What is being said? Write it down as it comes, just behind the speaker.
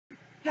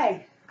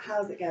Hey,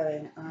 how's it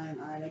going? I'm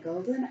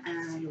IlaGolden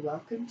and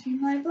welcome to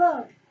my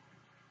blog.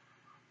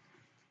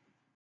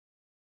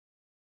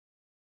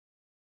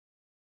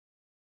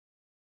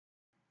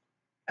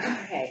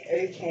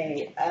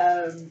 Okay.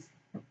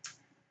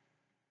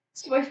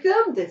 So I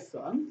filmed this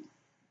one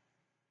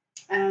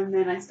and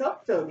then I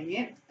stopped filming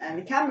it and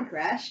the camera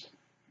crashed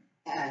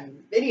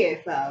and video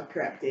file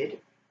corrupted.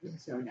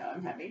 So now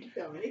I'm having to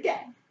film it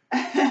again.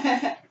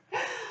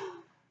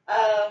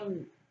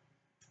 um,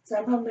 so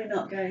I'm probably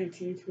not going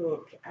to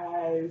talk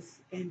as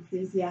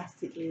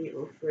enthusiastically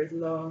or for as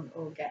long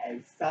or get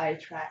as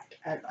sidetracked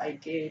as I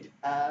did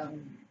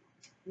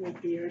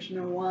with the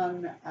original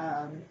one.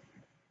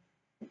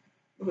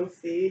 We'll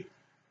see.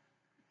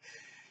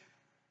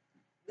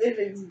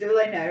 All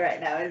I know right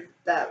now is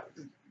that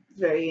was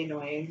very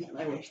annoying, and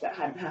I wish that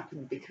hadn't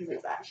happened because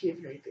it's actually a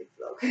very good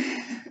vlog.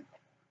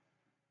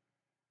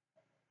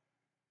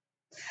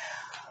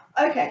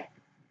 Okay,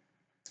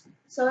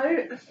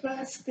 so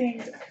first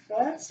things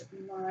first,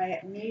 my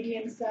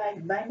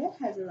medium-sized binder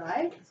has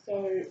arrived.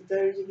 So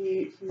those of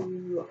you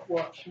who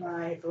watched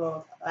my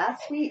vlog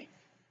last week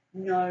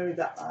know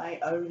that I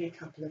own a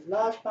couple of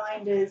large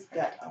binders,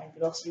 that I've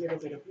lost a little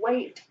bit of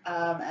weight,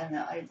 and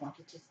that I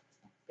wanted to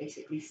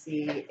basically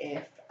see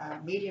if a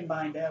medium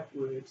binder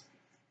would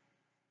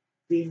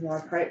be more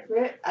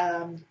appropriate,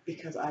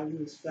 because I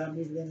was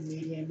firmly within the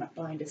medium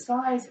binder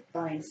size.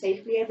 Bind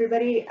safely,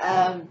 everybody.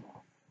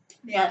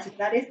 The answer to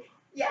that is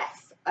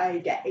yes. I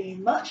get a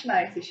much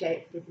nicer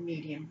shape with the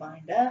medium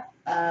binder.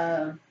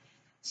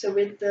 So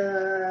with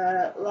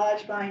the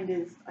large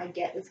binders, I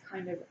get this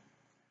kind of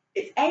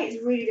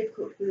it's really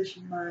difficult to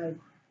position my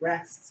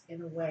breasts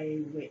in a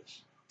way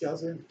which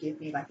doesn't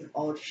give me like an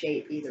odd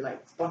shape, either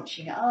like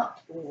bunching it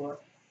up or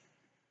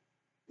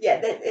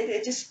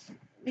it just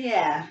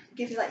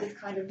gives me like this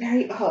kind of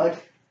very odd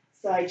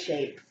side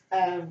shape,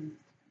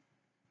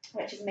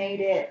 which has made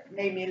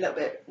me a little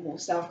bit more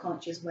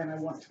self-conscious when I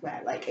want to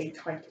wear like a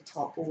tighter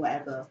top or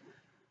whatever.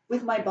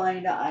 With my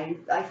binder, I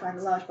find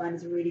the large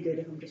binders are really good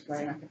if I'm just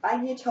wearing like a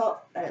baggy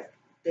top.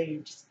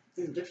 There's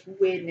just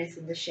weirdness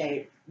in the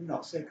shape,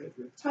 not so good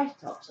with a tighter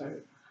top.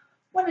 So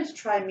wanted to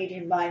try a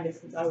medium binder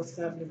since I was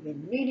firmly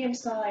within medium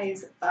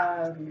size.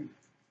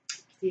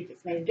 See if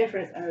it's made a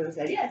difference. And I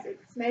said, yes,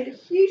 it's made a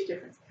huge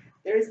difference.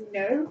 There is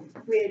no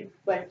weird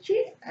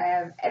bunches.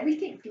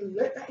 Everything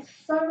looks like it's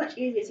so much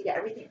easier to get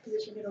everything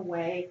positioned in a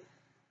way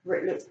where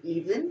it looks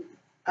even.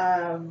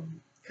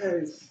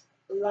 Because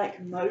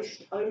like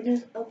most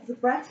owners of the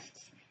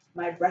breasts,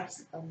 my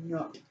breasts are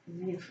not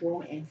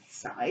uniform in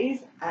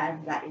size,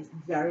 and that is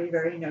very,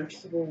 very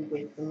noticeable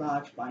with the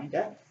large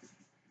binder.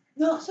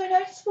 Not so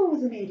noticeable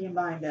with the medium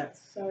binder.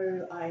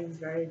 So I'm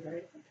very,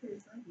 very happy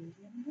with my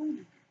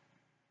medium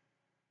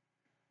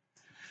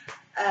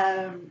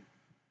binder. Um,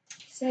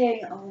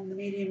 Staying on the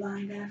medium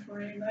binder for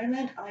a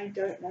moment, I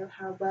don't know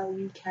how well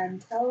you can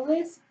tell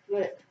this,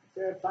 but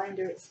the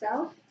binder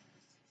itself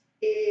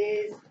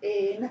is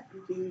in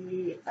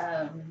the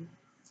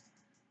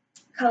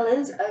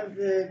colours of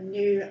the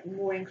new,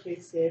 more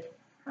inclusive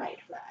Pride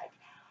flag.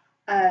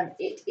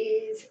 It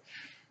is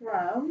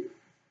from,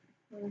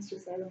 let's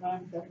just say the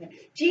name,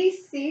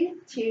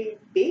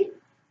 GC2B.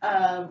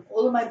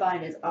 All of my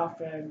binders are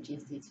from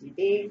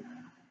GC2B.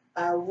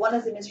 One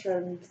of them is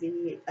from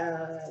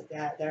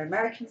their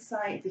American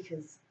site,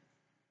 because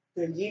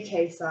the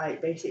UK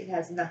site basically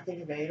has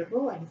nothing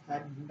available and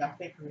has had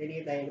nothing really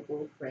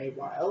available for a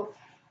while.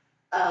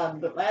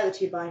 But my other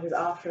two binders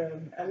are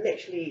from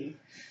literally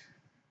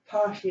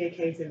partially a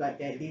case of like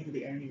these are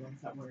the only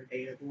ones that were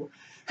available,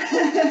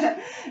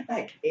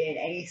 like in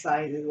any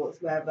sizes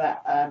whatsoever.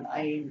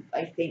 I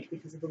think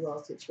because of the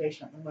world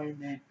situation at the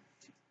moment,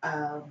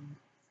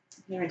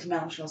 their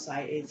international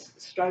site is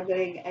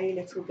struggling a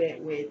little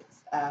bit with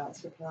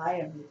supply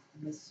and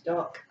with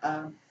stock.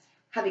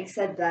 Having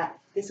said that,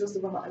 this was the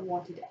one that I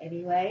wanted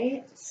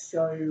anyway,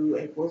 so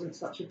it wasn't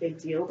such a big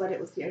deal that it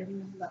was the only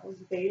one that was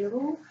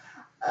available.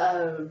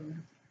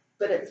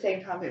 But at the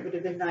same time, it would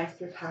have been nice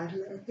to have had a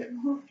little bit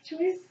more of a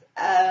choice.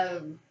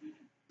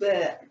 But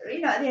at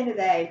the end of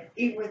the day,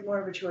 even with more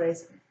of a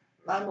choice,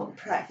 I'm not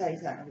fairly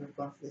certain I would have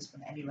gone for this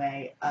one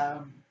anyway.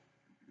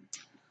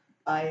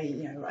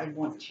 I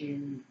want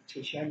to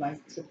show my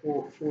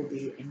support for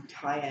the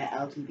entire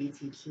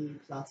LGBTQ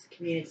plus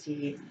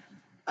community,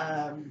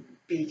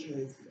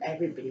 because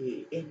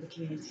everybody in the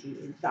community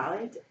is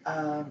valid,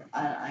 and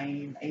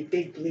I'm a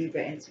big believer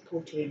in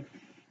supporting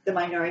the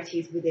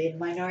minorities within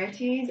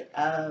minorities.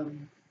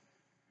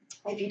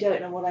 If you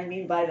don't know what I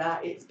mean by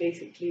that, it's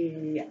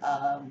basically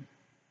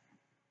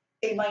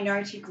a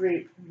minority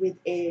group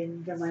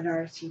within the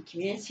minority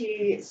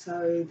community.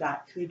 So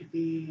that could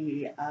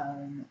be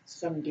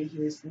somebody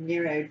who is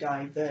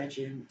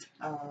neurodivergent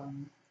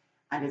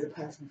and is a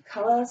person of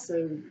colour,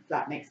 so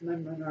that makes them a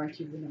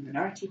minority within a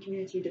minority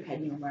community,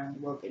 depending on where in the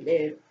world they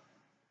live.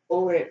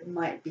 Or it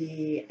might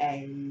be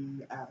a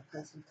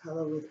person of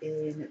colour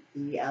within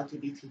the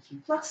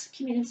LGBTQ plus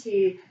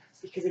community,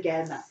 because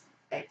again,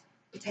 that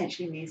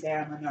potentially means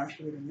they're a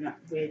minority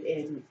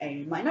within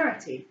a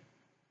minority.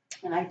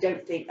 And I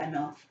don't think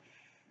enough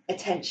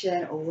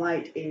attention or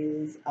light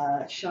is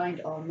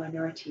shined on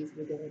minorities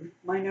within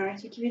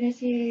minority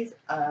communities.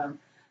 I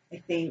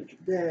think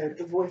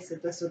the voice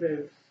of the sort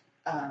of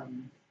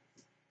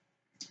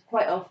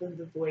quite often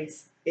the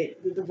voices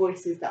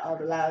that are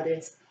the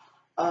loudest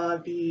are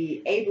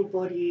the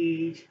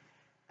able-bodied,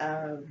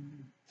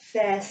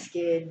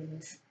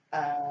 fair-skinned,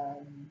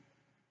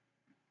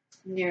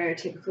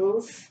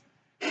 neurotypicals.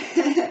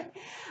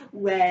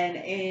 When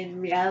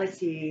in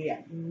reality,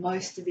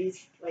 most of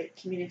these like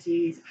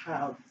communities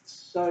have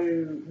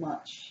so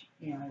much,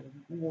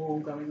 more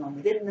going on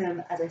within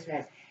them. As I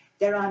said,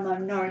 there are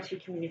minority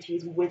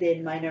communities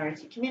within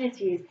minority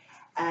communities,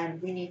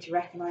 and we need to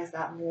recognise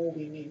that more.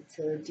 We need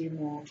to do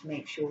more to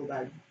make sure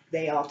that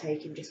they are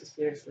taken just as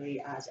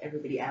seriously as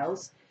everybody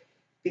else,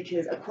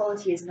 because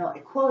equality is not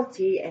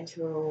equality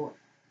until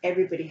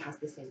everybody has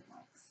the same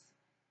rights.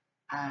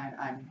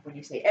 And when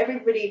you say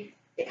everybody,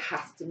 it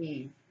has to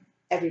mean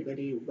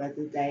everybody,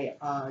 whether they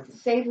are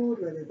disabled,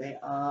 whether they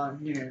are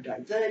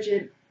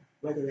neurodivergent,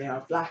 whether they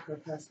are black or a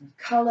person of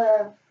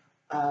colour,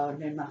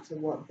 no matter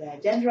what their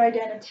gender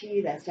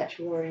identity, their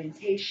sexual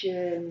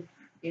orientation,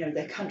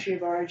 their country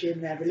of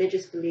origin, their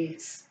religious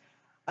beliefs.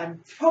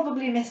 I'm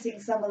probably missing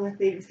some of the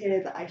things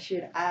here that I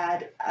should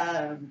add,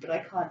 but I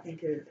can't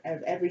think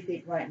of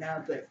everything right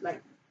now. But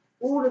like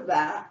all of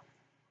that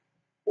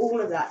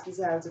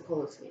deserves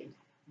equality.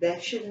 There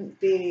shouldn't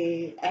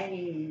be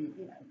any,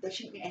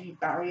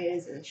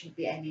 barriers, and there shouldn't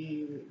be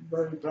any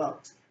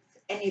roadblocks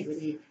for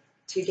anybody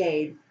to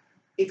gain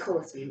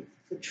equality.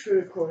 For true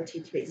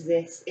equality to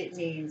exist, it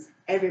means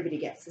everybody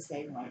gets the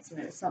same rights, and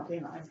it's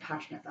something that I'm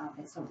passionate about.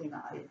 It's something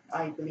that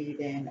I believe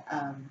in.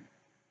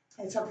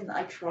 It's something that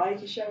I try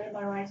to show in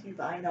my writing,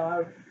 but I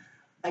know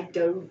I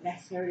don't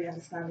necessarily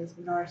understand these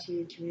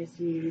minority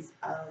communities,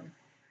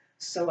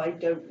 so I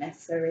don't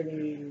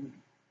necessarily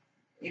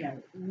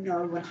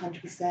know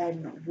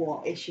 100%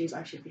 what issues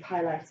I should be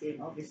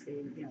highlighting.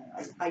 Obviously,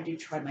 I do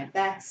try my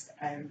best,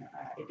 and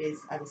it is,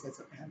 as I said,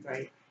 something I'm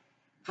very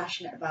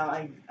passionate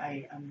about.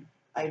 I'm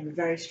a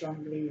very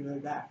strong believer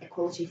that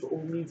equality for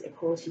all means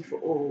equality for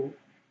all.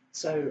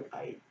 So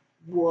I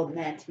want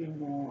there to be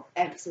more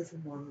emphasis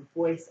and more of a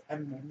voice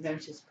and more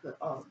notice put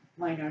on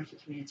minority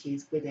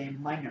communities within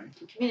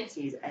minority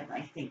communities, and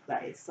I think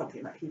that is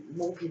something that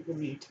more people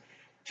need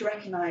to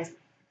recognise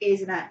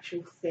is an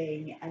actual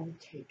thing and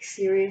take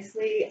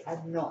seriously,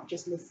 and not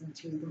just listen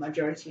to the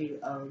majority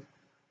of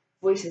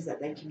voices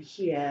that they can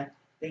hear.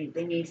 They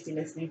need to be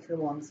listening to the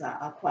ones that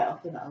are quite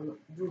often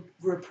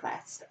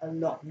repressed a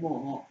lot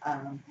more,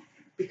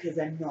 because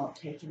they're not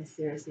taken as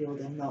seriously, or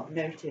they're not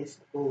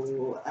noticed,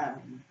 or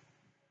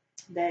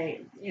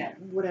they,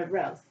 whatever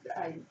else.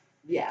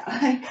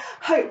 I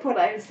hope what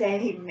I'm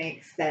saying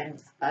makes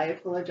sense. I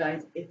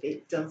apologise if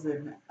it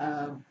doesn't,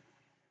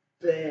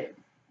 but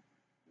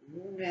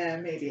yeah,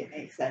 maybe it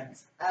makes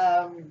sense.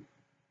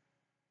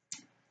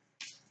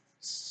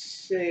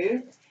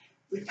 So,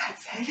 with that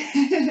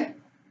said,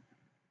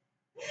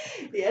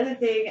 the other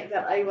thing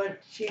that I want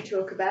to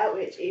talk about,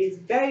 which is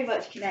very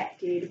much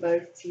connected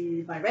both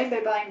to my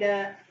rainbow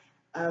binder,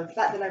 the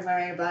fact that I'm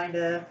wearing a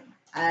binder,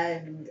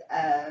 and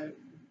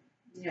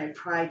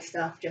Pride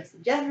stuff just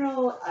in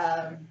general.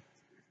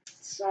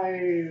 So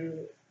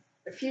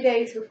a few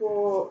days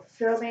before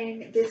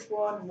filming this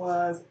one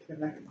was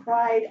Plymouth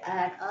Pride,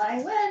 and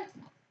I went.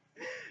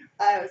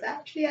 I was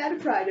actually at a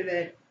Pride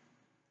event.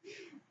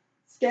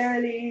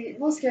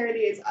 More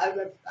scarily is I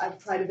went at a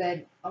Pride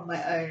event on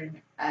my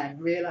own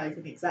and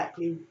realising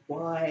exactly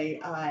why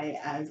I,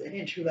 as an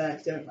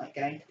introvert, don't like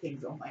going to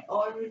things on my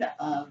own.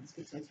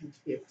 Because I tend to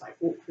feel quite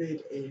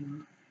awkward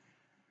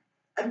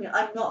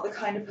I'm not the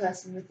kind of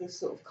person with this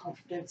sort of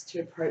confidence to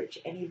approach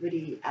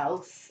anybody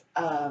else,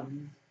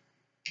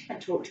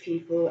 and talk to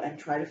people and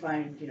try to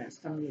find,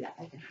 somebody that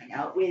I can hang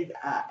out with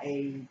at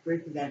a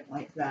group event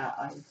like that.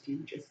 I do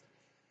just,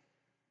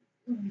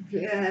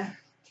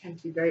 tend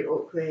to be very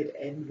awkward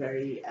and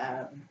very,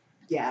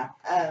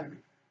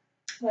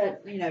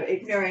 but,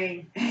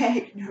 ignoring,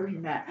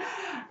 ignoring that,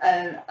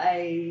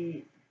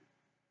 I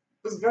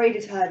was very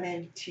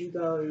determined to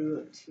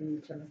go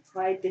to Plymouth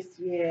Pride this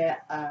year.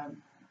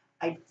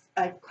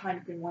 I've kind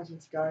of been wanting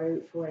to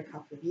go for a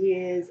couple of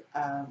years.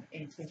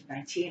 In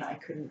 2019, I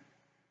couldn't,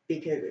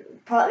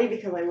 partly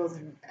because I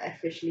wasn't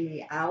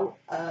officially out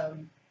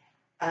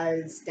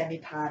as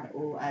demi-pan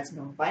or as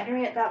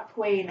non-binary at that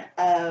point,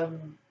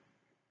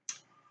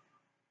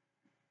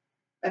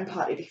 and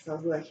partly because I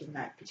was working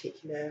that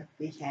particular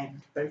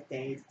weekend, both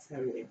days, so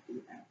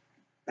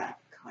that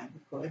kind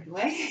of got in the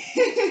way.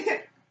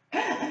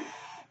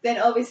 Then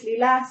obviously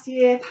last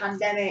year,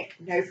 pandemic,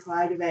 no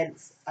Pride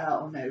events,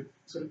 or no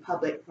sort of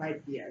public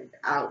Pride,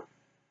 out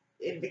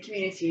in the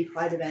community,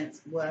 Pride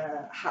events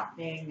were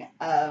happening.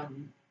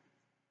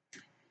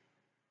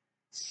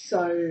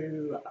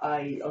 So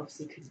I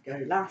obviously couldn't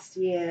go last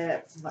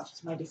year, much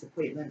to my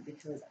disappointment,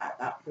 because at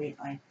that point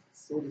I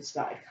sort of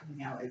started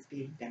coming out as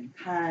being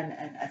demi-pan,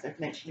 and as I've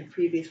mentioned in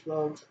previous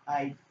vlogs,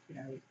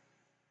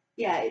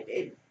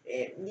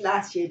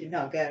 last year did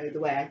not go the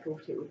way I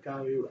thought it would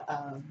go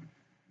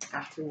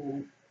at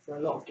all. for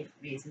a lot of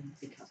different reasons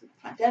because of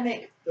the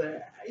pandemic.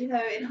 But you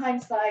know, in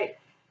hindsight,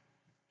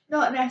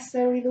 not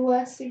necessarily the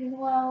worst thing in the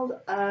world.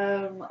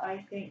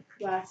 I think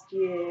last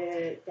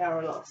year there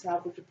were a lot of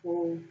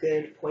salvageable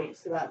good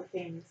points about the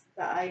things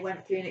that I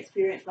went through and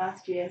experienced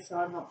last year. So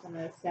I'm not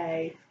gonna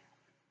say,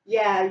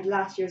 yeah,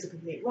 last year was a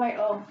complete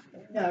write-off.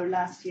 No,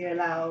 last year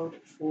allowed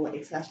for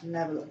a certain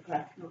level of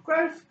personal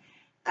growth,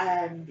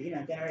 and you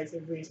know there is a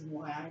reason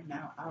why I'm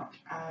now out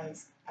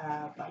as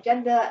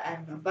bi-gender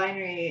and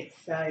non-binary.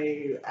 So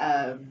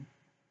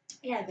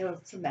yeah, there were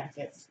some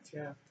benefits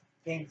to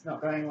things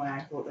not going the way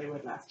I thought they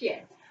would last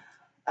year.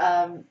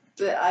 But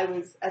I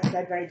was, as I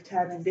said, very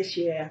determined this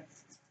year.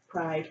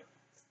 Pride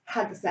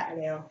had the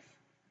Saturday off.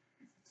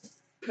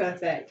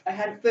 Perfect. I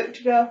hadn't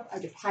booked it off. I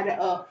just had it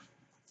off.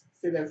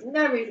 So there was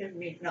no reason for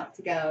me not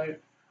to go.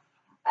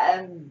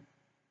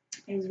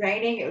 It was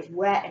raining, it was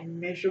wet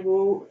and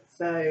miserable.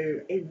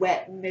 So a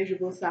wet,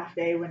 miserable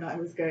Saturday when I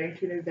was going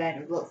to an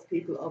event with lots of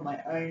people on my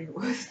own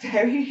was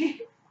very,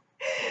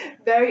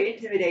 very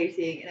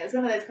intimidating. And it was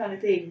one of those kind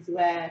of things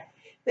where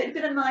if it had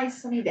been a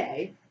nice sunny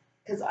day,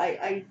 because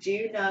I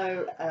do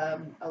know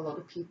a lot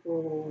of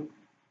people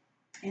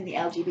in the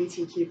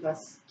LGBTQ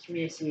plus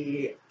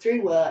community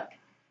through work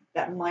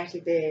that might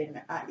have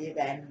been at the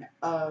event.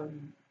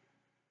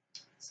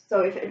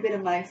 So if it had been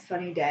a nice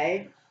sunny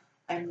day,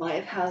 I might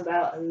have held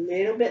out a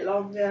little bit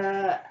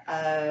longer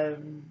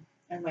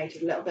and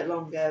waited a little bit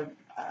longer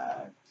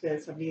for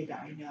somebody that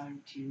I know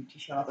to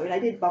show up. I mean, I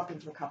did bump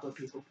into a couple of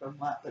people from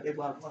work, but they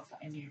weren't ones that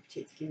I knew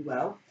particularly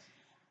well.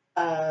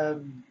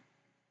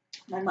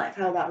 I might have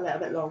held out a little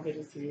bit longer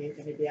to see if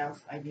anybody else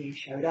I knew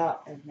showed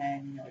up, and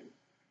then you know,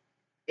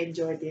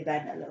 enjoyed the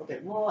event a little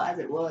bit more as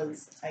it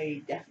was.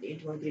 I definitely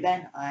enjoyed the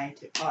event. I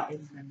took part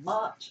in the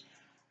march.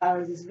 I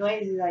was as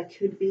noisy as I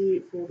could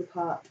be for the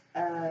part,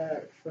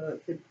 for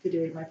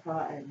doing my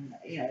part, and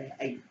you know,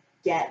 I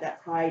get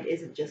that Pride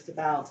isn't just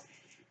about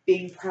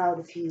being proud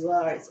of who you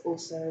are. It's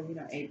also, you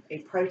know, a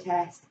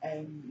protest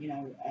and you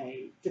know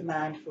a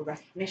demand for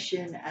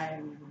recognition,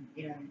 and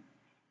you know,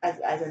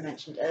 as I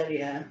mentioned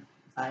earlier,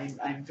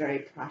 I'm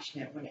very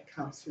passionate when it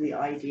comes to the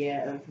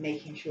idea of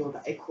making sure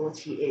that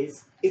equality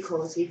is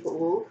equality for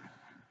all.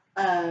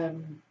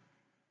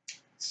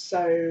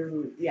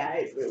 So yeah,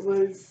 it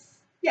was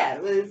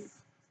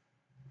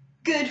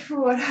good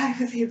for what I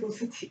was able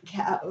to get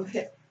out of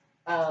it.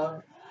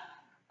 Um,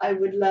 I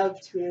would love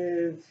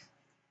to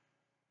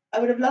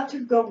have loved to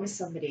have gone with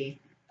somebody.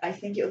 I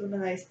think it was one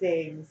of those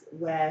things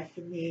where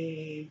for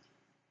me,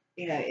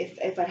 you know,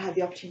 if I'd had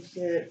the opportunity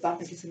to bump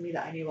into somebody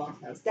that I knew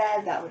whilst I was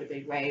there, that would have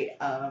been great.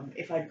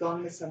 If I'd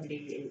gone with somebody,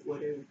 it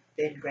would have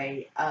been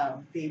great.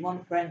 The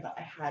one friend that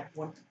I had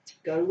wanted to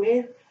go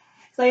with,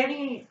 so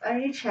I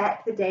only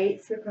checked the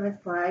dates for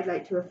Plymouth Pride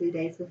like 2 or 3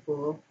 days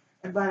before,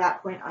 and by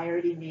that point I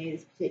already knew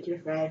this particular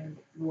friend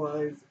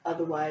was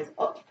otherwise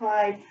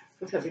occupied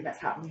for something that's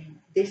happening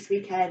this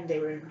weekend. They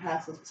were in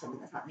rehearsals for something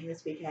that's happening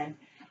this weekend.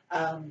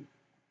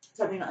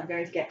 Something that I'm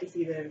going to get to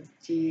see them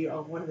do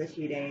on one of the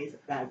few days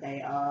that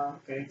they are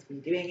going to be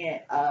doing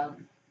it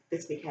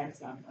this weekend,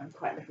 so I'm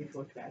quite looking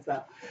forward to that as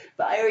well.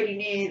 But I already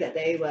knew that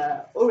they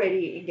were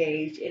already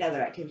engaged in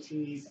other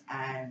activities,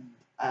 and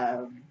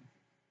I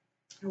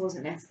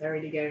wasn't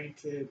necessarily going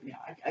to, you know,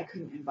 I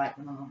couldn't invite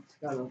them along to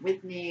go along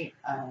with me.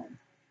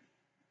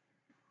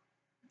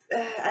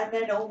 And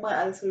then all my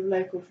other sort of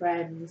local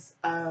friends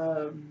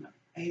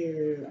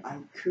who I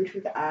could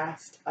have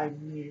asked, I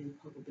knew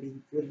probably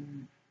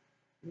wouldn't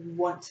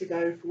want to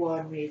go for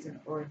one reason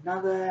or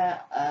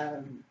another.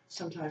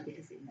 Sometimes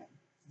because, you know,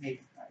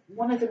 maybe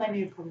one of them I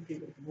knew probably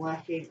would have been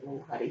working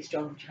or had a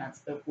strong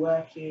chance of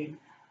working.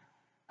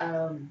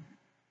 The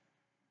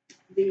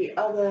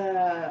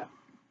other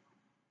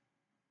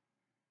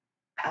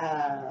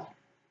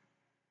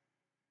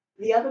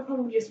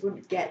probably just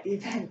wouldn't get the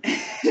event.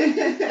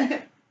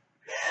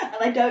 And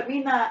I don't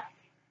mean that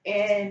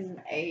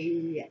in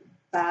a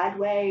bad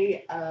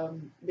way.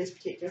 This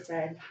particular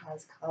friend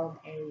has come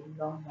a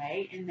long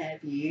way in their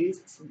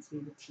views since we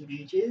were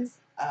teenagers.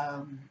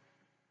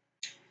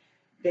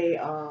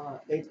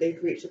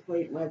 They've reached a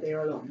point where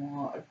they're a lot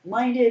more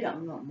open-minded, a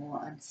lot more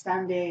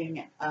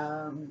understanding,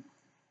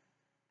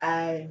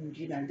 and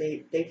you know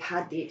they've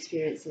had the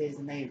experiences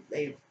and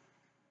they've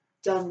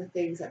done the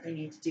things that they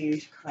need to do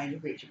to kind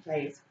of reach a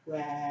place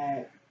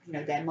where, you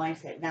know, their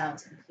mindset now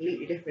is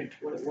completely different to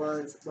what it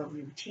was when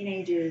we were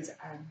teenagers,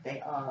 and they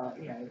are,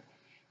 you know,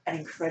 an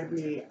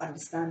incredibly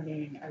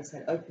understanding, as I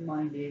said,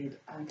 open-minded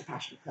and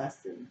compassionate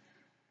person.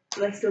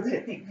 But I still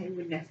don't think they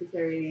would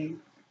necessarily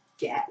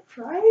get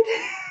Pride.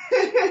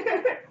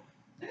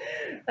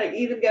 Like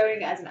even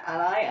going as an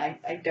ally,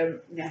 I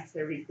don't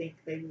necessarily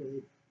think they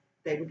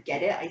would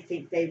get it. I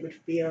think they would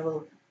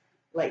feel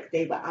like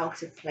they were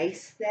out of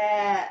place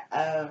there,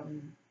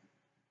 and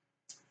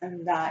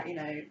that, you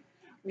know, I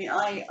mean,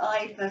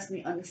 I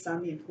personally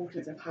understand the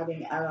importance of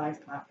having allies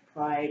at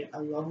Pride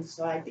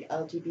alongside the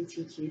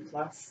LGBTQ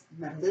plus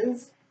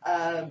members,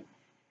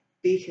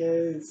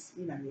 because,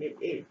 you know,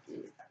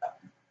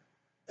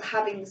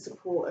 having the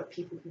support of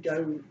people who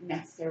don't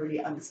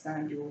necessarily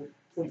understand your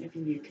point of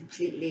view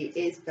completely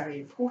is very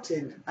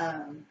important.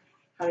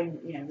 Having,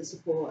 you know, the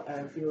support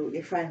of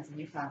your friends and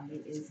your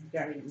family is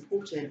very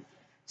important.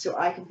 So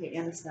I completely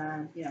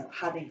understand, you know,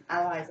 having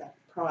allies at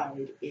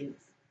Pride is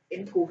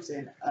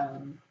important,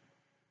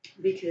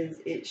 because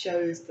it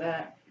shows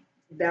that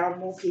there are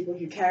more people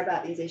who care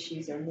about these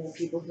issues, there are more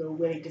people who are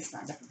willing to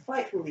stand up and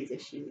fight for these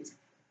issues.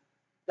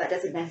 That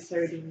doesn't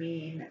necessarily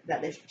mean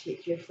that this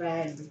particular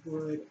friend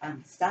would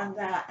understand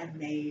that,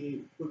 and they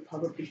would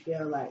probably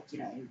feel like, you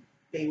know,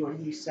 they were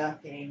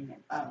usurping,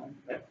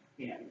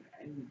 you know,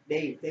 and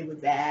they were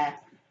there,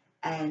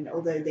 and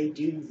although they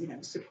do, you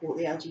know, support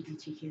the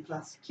LGBTQ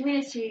plus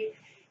community,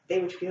 they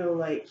would feel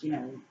like, you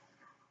know,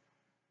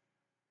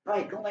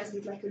 like almost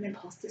with like an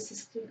imposter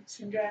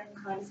syndrome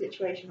kind of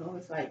situation,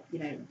 almost like, you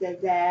know, they're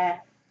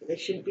there, but they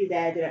shouldn't be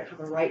there, they don't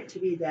have a right to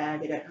be there,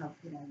 they don't have,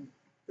 you know,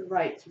 the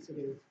right to sort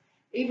of,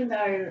 even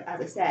though,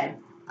 as I said,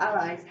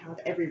 allies have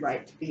every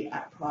right to be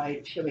at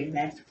Pride showing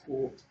their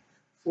support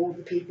for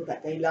the people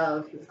that they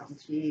love who happen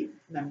to be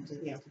members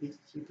of the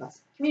LGBTQ plus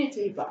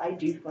community, but I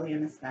do fully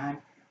understand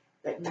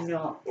that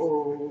not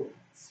all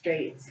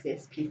straight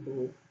cis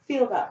people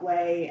feel that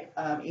way,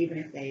 even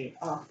if they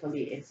are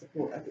fully in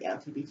support of the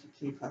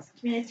LGBTQ plus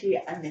community.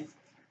 And this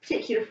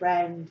particular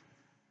friend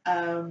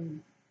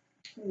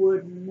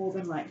would more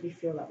than likely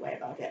feel that way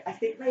about it. I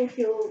think they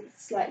feel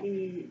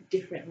slightly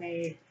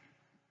differently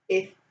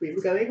if we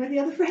were going with the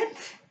other friend,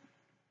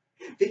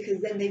 because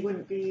then they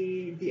wouldn't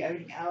be the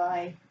only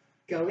ally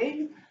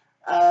going.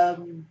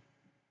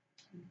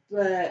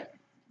 But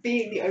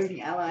being the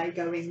only ally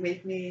going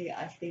with me,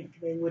 I think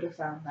they would have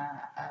found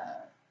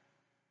that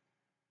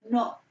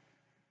not.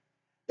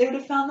 They would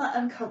have found that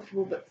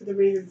uncomfortable, but for the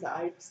reasons that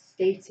I've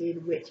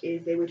stated, which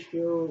is they would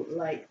feel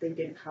like they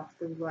didn't have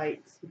the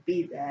right to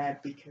be there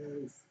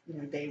because, you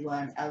know, they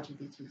weren't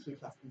LGBTQ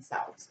plus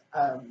themselves,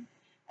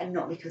 and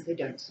not because they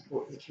don't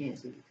support the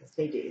community, because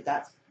they do.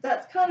 That's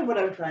kind of what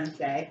I'm trying to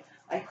say.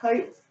 I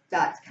hope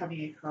that's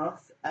coming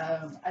across.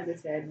 As I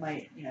said,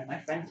 my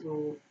friends were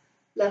all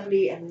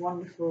lovely and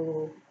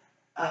wonderful,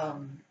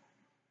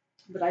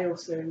 but I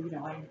also, you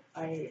know,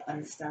 I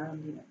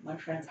understand, you know, my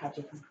friends have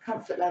different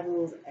comfort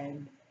levels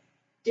and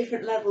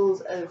different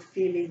levels of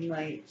feeling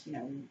like, you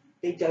know,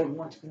 they don't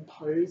want to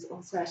impose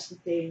on certain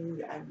things,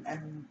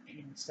 and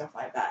you know, stuff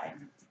like that.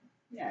 And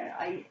you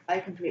know, I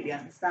completely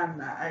understand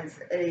that. As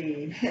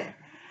a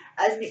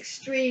as an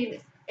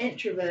extreme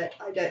introvert,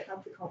 I don't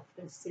have the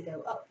confidence to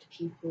go up to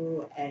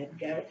people and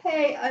go,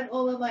 hey, I'm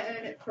all on my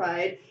own at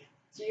Pride,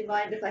 do you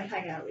mind if I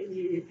hang out with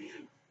you?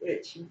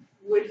 Which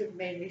would have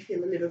made me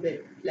feel a little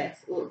bit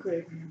less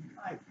awkward, and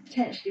I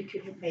potentially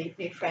could have made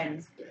new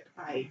friends, but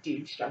I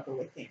do struggle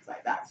with things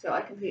like that. So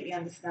I completely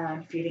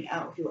understand feeling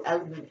out of your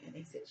element in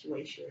a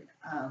situation.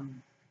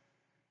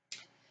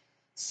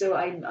 So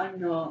I'm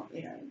not,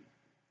 you know,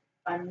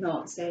 I'm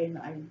not saying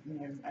that I'm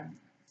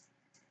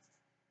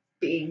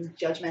being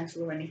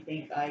judgmental or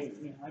anything.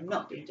 I'm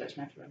not being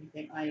judgmental or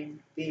anything. I'm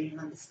being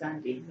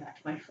understanding that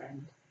my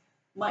friend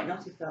might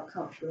not have felt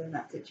comfortable in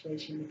that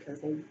situation because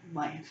they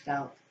might have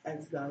felt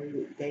as though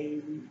they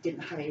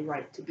didn't have a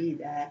right to be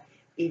there,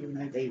 even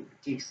though they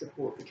do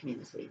support the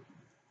community.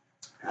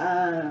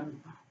 I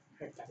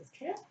hope that is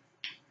clear.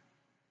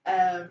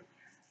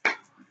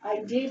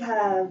 I did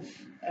have,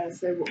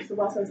 so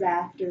whilst I was there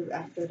after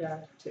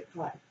the took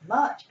part in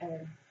March,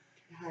 I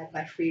had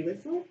my free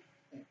whistle.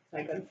 So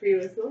I got a free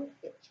whistle,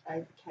 which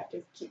I kept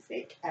as a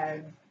keepsake,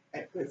 and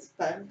it was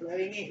fun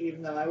blowing it,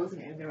 even though I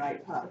wasn't in the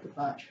right part of the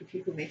march for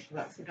people making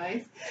lots of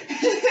noise.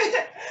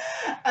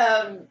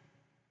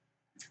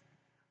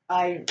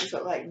 I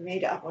sort of like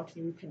made it up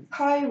onto the Plymouth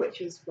Pride, which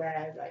is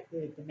where like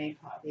the main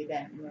part of the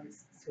event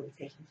was sort of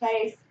taking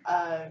place.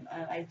 And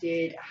I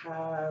did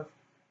have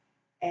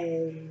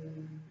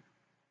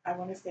I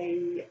want to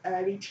say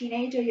early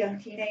teenager, young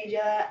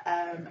teenager,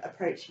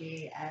 approach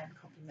me and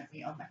compliment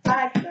me on my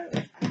flag. So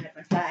I had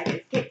my flag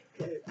as kicked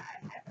because I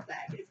had my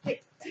flag as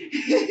kicked.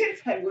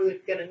 So I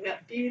wasn't gonna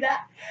not do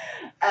that.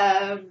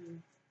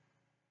 And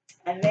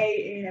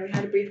they, you know, we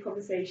had a brief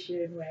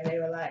conversation where they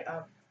were like,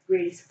 I'm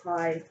really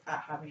surprised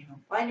at having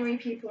non-binary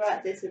people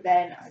at this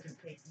event. I didn't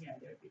think, you know,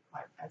 there would be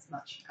quite as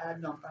much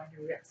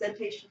non-binary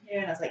representation here.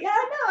 And I was like, yeah,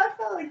 no, I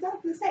felt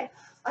exactly the same.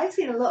 I've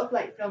seen a lot of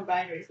like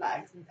non-binary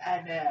flags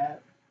and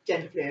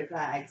gender fluid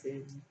flags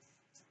and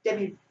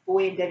demi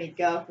boy and demi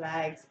girl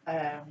flags.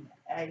 And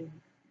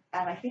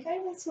I think I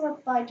even saw a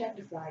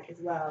bi-gender flag as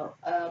well.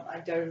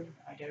 I don't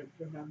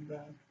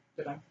remember,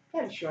 but I'm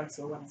fairly sure I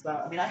saw one as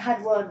well. I mean, I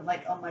had one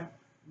like on my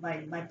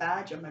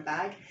badge on my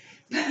bag,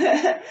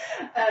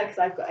 because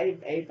I've got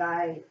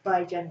a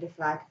bi-gender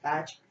flag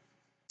badge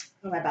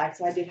on my bag,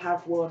 so I did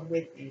have one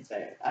with me. So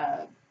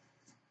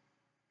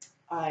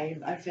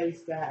I'm fairly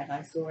certain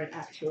I saw an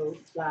actual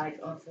flag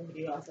on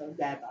somebody else I was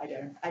there, but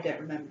I don't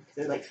remember because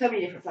there's like so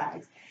many different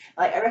flags.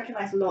 Like I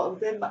recognise a lot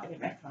of them, but I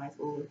didn't recognise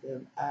all of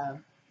them.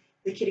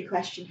 The kid in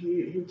question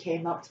who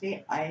came up to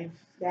me, I'm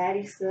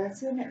fairly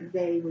certain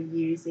they were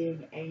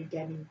using a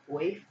demi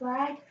boy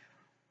flag.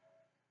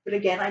 But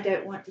again, I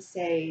don't want to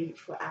say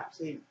for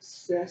absolute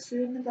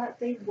certain that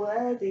they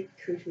were. They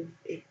could have.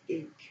 It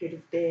could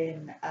have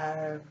been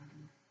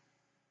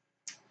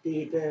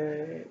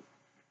the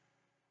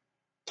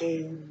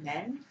gay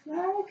men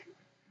flag.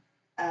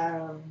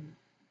 Um,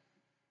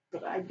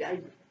 but I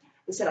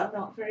said I'm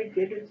not very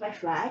good with my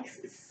flags,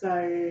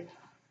 so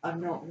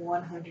I'm not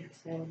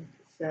 100%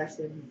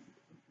 certain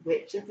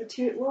which of the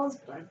two it was,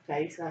 but I'm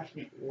fairly certain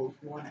it was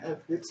one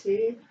of the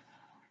two.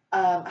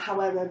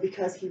 However,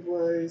 because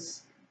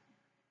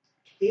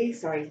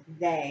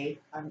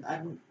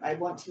I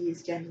want to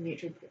use gender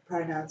neutral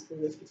pronouns for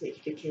this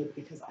particular kid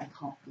because I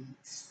can't be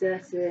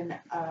certain.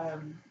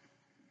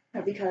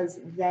 Because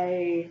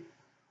they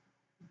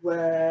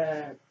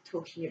were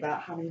talking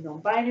about how many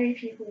non-binary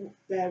people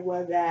there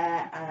were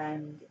there,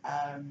 and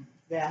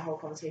their whole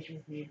conversation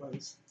with me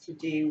was to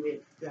do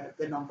with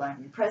the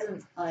non-binary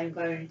presence. I'm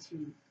going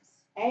to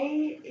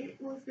say it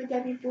was the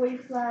Debbie Boy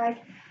flag,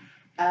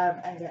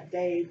 and that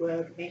they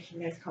were making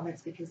those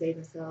comments because they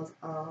themselves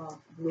are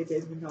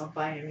within the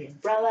non-binary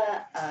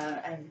umbrella,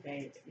 and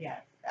they, yeah,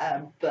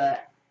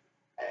 but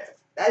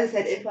as I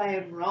said, if I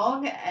am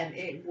wrong and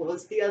it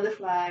was the other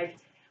flag,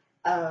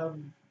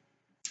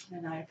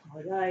 and I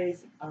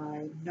apologise.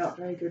 I'm not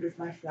very good with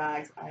my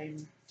flags.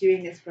 I'm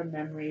doing this from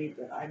memory,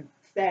 but I'm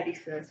fairly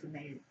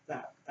certain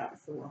that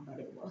that's the one that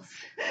it was.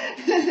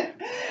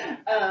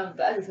 But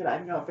as I said,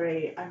 I'm not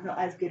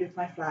as good with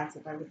my flags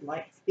as I would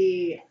like to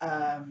be.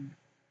 I'm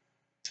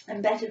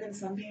better than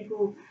some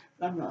people,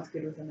 but I'm not as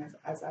good with them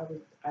as I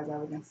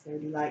would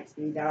necessarily like to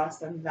be. There are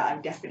some that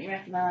I definitely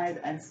recognise,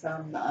 and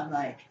some that I'm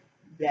like,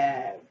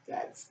 that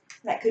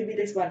could be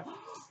this one,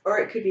 or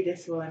it could be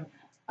this one.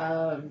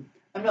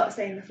 I'm not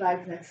saying the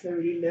flags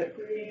necessarily look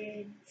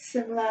really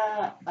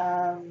similar,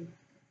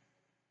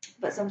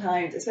 but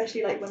sometimes,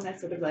 especially like when they're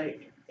sort of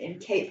like in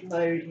cape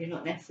mode, you're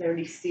not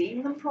necessarily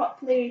seeing them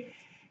properly.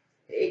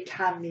 It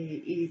can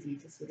be easy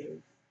to sort of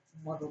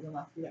model them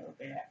up a little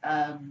bit.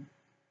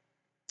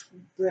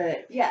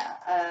 But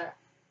yeah,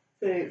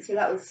 so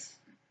that was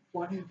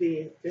one of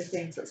the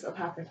things that sort of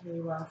happened to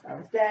me whilst I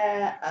was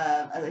there.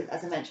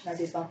 As I mentioned, I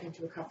did bump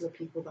into a couple of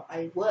people that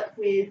I work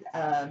with.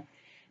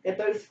 They're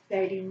both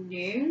fairly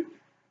new,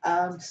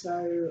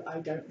 so I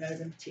don't know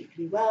them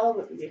particularly well,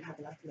 but we did have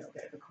like a little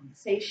bit of a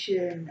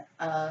conversation.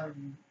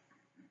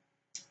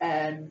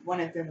 And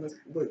one of them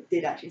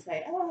did actually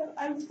say, "Oh,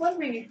 I was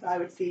wondering if I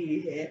would see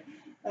you here."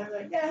 I was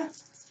like, "Yeah,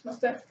 it's my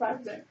first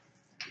time there.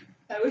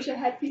 I wish I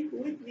had people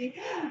with me."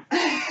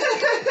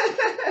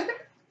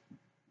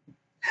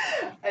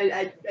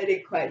 I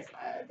didn't quite,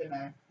 I don't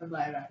know, I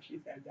might have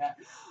actually said that.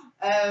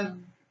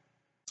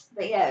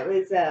 But yeah,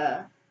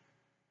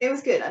 it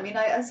was good. I mean,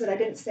 I said I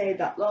didn't stay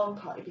that long,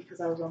 partly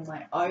because I was on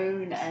my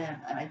own,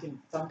 and I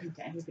didn't bump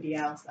into anybody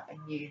else that I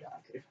knew that I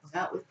could have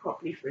hung out with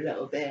properly for a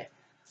little bit.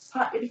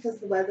 Partly because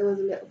the weather was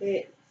a little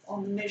bit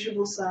on the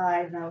miserable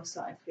side, and I was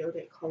starting to feel a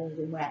bit cold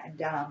and wet and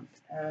damp.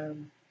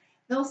 And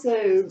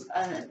also,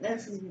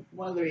 this is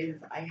one of the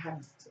reasons I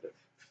hadn't sort of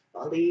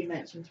fully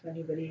mentioned to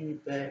anybody,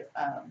 but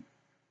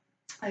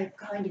I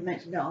kind of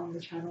mentioned it on the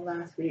channel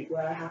last week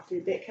where I have to be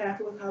a bit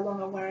careful with how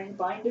long I'm wearing a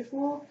binder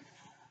for.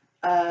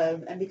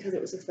 And because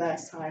it was the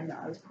first time that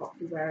I was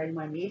properly wearing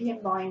my medium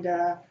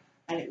binder,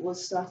 and it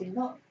was starting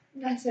not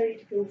necessarily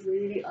to feel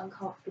really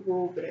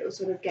uncomfortable, but it was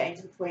sort of getting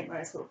to the point where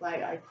I sort of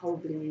like I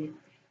probably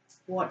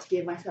want to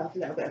give myself a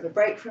little bit of a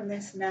break from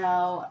this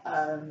now,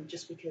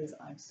 just because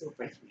I'm still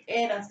breaking it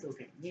in, I'm still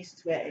getting used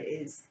to it. It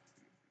is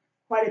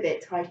quite a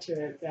bit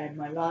tighter than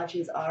my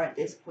larges are at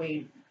this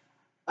point.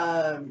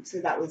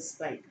 So that was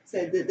like,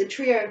 so the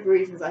trio of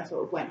reasons I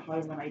sort of went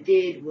home when I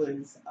did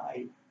was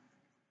I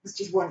was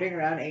just wandering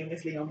around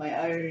aimlessly on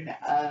my own,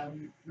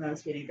 and I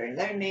was feeling very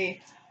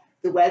lonely.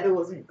 The weather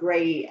wasn't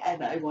great,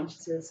 and I wanted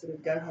to sort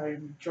of go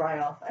home, dry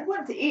off. I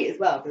wanted to eat as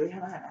well, but we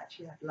hadn't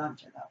actually had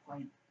lunch at that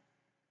point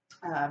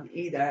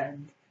either,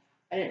 and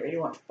I didn't really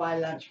want to buy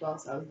lunch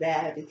whilst I was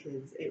there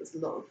because it was a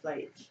lot of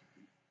like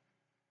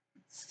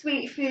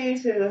sweet food.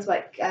 So there was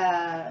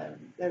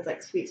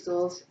like sweet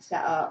stalls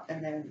set up,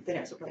 and then it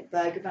was sort of like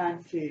burger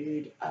van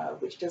food,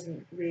 which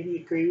doesn't really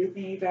agree with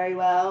me very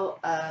well.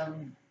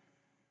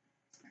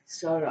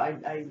 So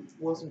I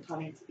wasn't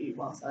planning to eat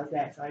whilst I was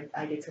there, so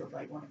I did sort of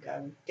like want to go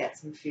and get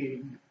some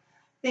food. And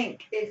I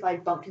think if I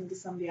bumped into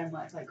somebody, I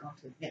might have like gone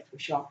to the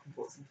shop and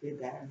bought some food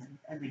there,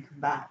 and then come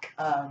back.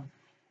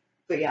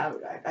 But yeah,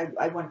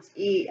 I wanted to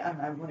eat,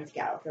 and I wanted to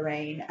get out of the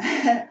rain.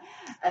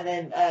 And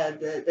then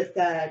the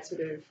third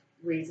sort of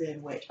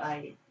reason, which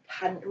I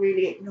hadn't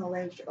really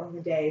acknowledged on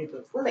the day,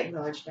 but will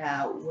acknowledge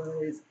now,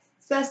 was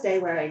first day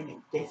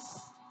wearing this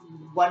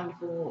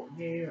wonderful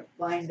new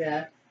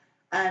binder,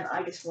 and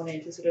I just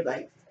wanted to sort of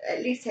like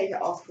at least take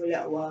it off for a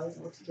little while in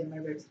order to give my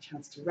ribs a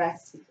chance to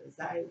rest, because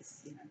that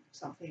is, you know,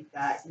 something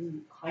that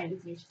you kind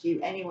of need to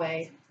do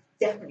anyway.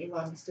 Definitely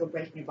while I'm still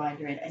breaking a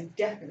binder in, and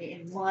definitely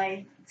in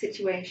my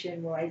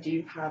situation where I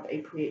do have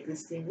a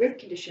pre-existing rib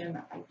condition,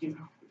 I do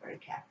have to be very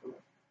careful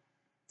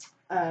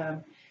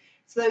of.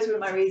 So those were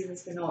my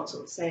reasons for not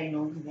sort of staying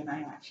longer than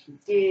I actually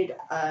did.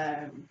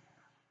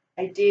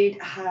 I did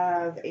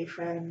have a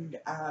friend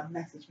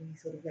message me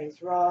sort of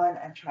later on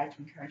and try to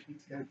encourage me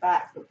to go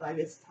back, but by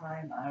this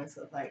time I was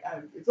sort of like,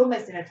 oh, it's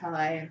almost dinner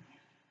time,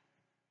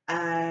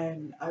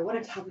 and I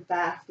wanted to have a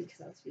bath because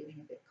I was feeling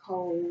a bit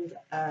cold,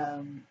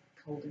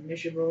 cold and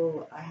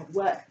miserable. I had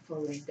work the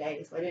following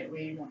day, so I didn't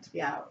really want to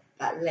be out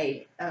that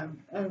late.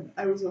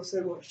 I was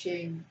also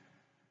watching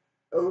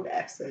old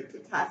episodes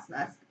of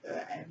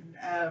Taskmaster, and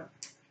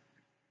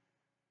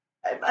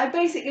I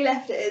basically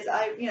left it as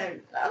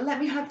let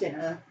me have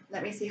dinner,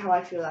 let me see how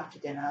I feel after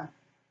dinner,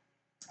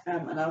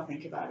 and I'll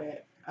think about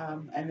it.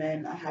 And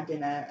then I had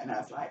dinner, and I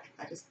was like,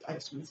 I just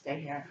want to stay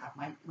here and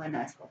have my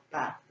nice hot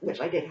bath, which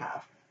I did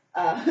have,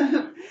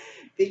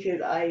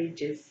 because I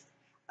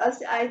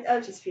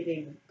was just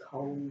feeling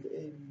cold,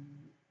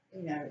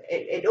 and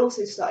it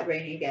also started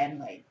raining again,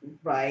 like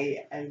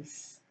right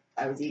as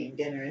I was eating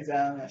dinner as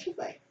well, and I was just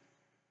like,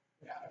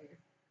 no,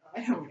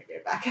 I don't want to go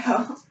back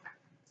out.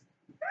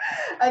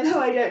 I know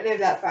I don't live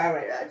that far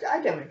away.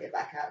 I don't want to go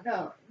back out.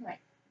 No, I'm like,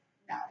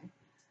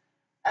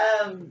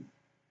 no.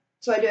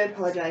 So I do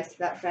apologise to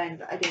that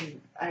friend. I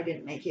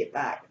didn't make it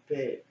back,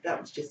 but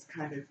that was just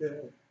kind of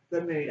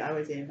the mood I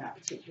was in that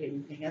particular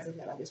evening. As I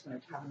said, I just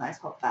wanted to have a nice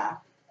hot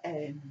bath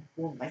and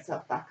warm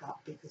myself back up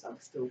because I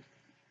was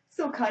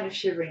still kind of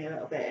shivering a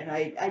little bit, and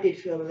I did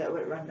feel a little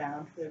bit run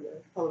down for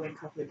the following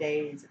couple of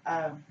days.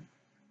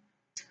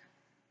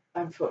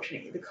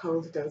 Unfortunately, the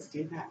cold does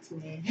do that to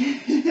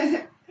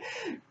me.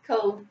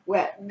 Cold,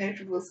 wet,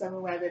 miserable summer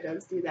weather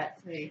does do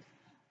that to me.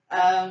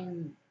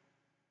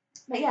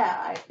 But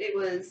yeah, it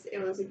was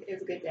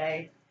a good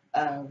day.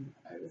 As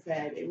I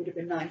said, it would have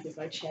been nice if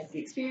I'd shared the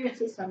experience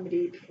with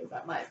somebody because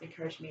that might have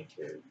encouraged me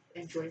to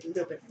enjoy a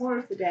little bit more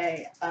of the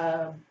day.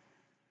 But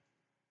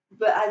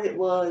as it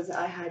was,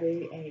 I had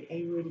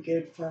a really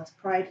good first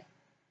Pride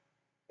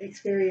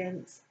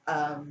experience.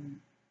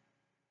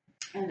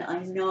 And I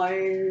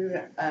know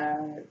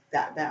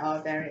that there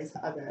are various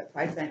other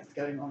Pride events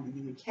going on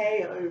in the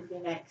UK over the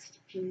next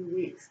few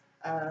weeks.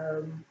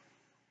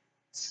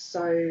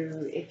 So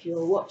if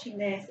you're watching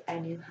this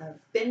and you have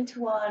been to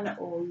one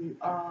or you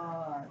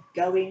are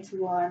going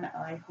to one,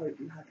 I hope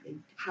you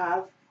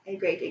have a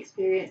great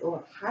experience or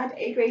have had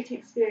a great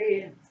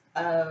experience.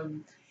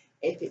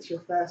 If it's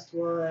your first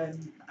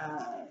one,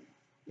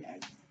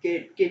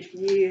 good for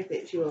you. If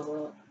it's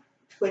your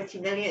 20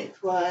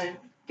 millionth one,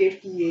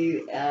 good for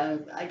you.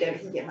 I don't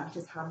think it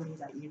matters how many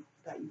that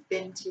you've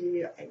been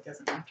to. It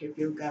doesn't matter if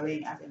you're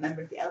going as a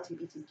member of the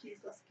LGBTQ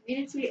plus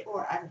community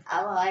or as an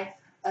ally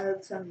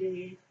of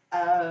somebody.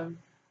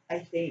 I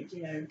think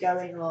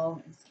going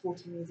along and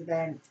supporting these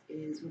events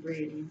is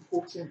really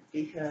important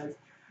because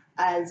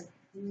as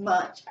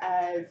much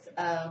as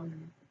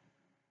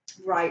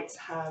rights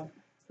have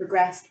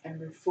progressed and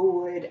moved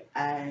forward,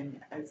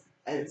 and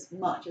as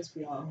much as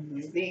we are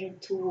moving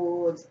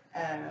towards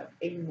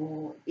a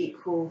more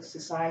equal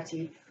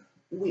society,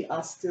 we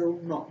are still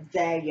not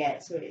there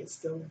yet. So it's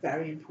still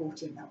very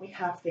important that we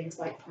have things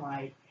like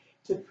Pride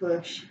to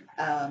push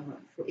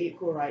for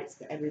equal rights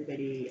for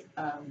everybody,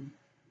 to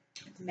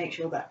make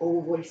sure that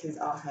all voices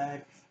are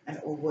heard and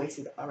all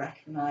voices are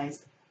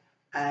recognised.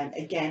 And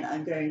again,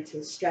 I'm going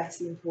to stress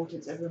the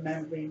importance of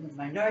remembering the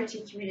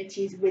minority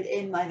communities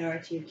within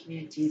minority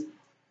communities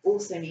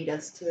also need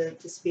us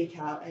to speak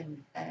out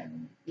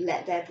and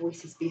let their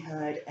voices be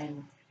heard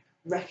and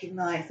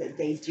recognise that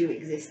they do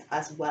exist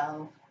as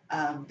well,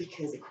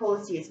 because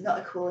equality is not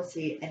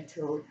equality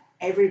until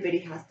everybody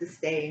has the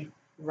same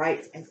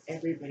rights as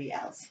everybody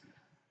else.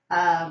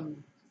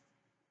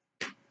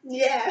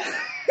 Yeah.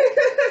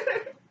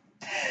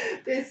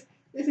 this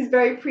is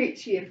very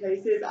preachy in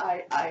places.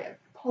 I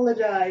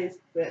apologise,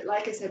 but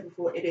like I said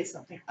before, it is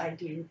something I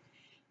do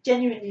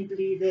genuinely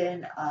believe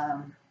in,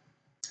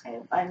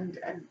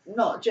 and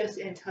not just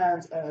in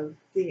terms of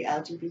the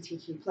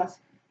LGBTQ plus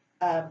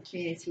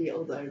community,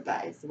 although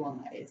that is the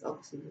one that is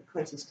obviously the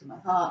closest to my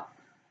heart.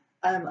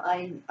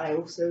 I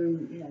also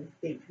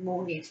think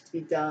more needs to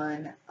be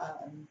done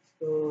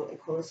for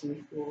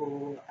equality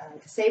for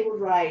disabled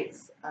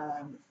rights,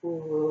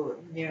 for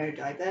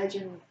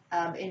neurodivergent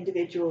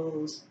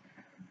individuals,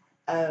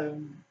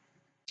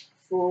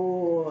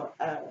 for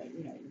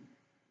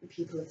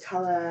people of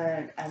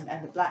colour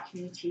and the black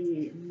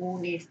community. More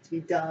needs to be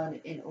done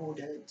in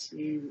order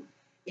to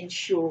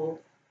ensure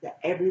that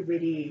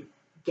everybody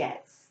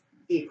gets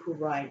equal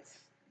rights.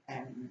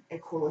 And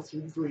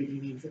equality really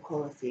means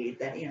equality.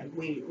 That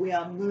we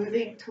are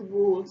moving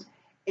towards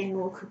a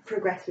more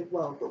progressive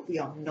world, but we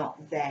are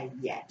not there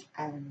yet.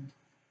 And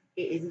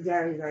it is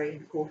very, very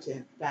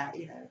important that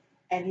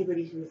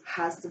anybody who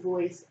has the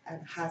voice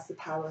and has the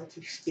power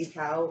to speak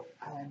out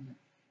and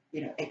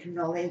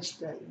acknowledge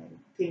that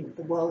think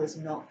the world is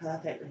not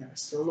perfect and there are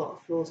still a lot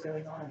of flaws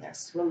going on and there's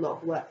still a lot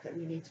of work that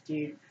we need to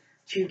do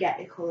to get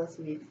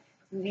equality.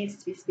 Needs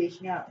to be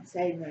speaking out and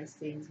saying those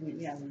things.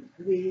 We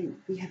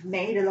have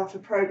made a lot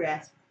of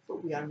progress,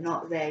 but we are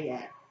not there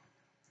yet.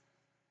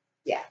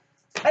 Yeah.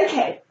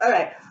 Okay. All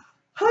right.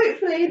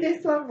 Hopefully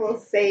this one will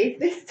save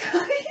this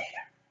time.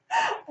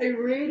 I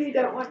really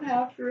don't want to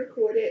have to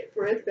record it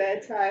for a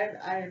third time.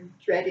 I'm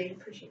dreading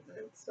pushing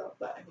the stop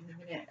button in a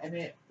minute and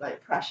it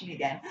like crashing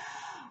again.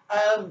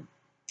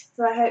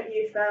 So I hope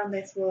you found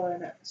this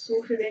one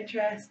sort of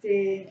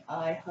interesting.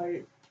 I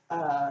hope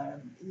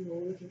you're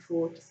looking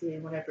forward to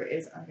seeing whatever it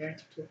is I'm going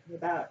to be talking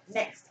about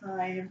next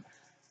time.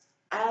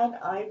 And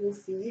I will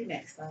see you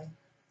next time.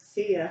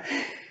 See ya.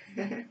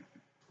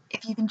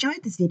 If you've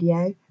enjoyed this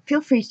video,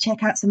 feel free to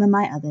check out some of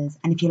my others,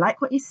 and if you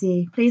like what you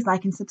see, please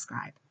like and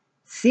subscribe.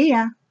 See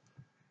ya!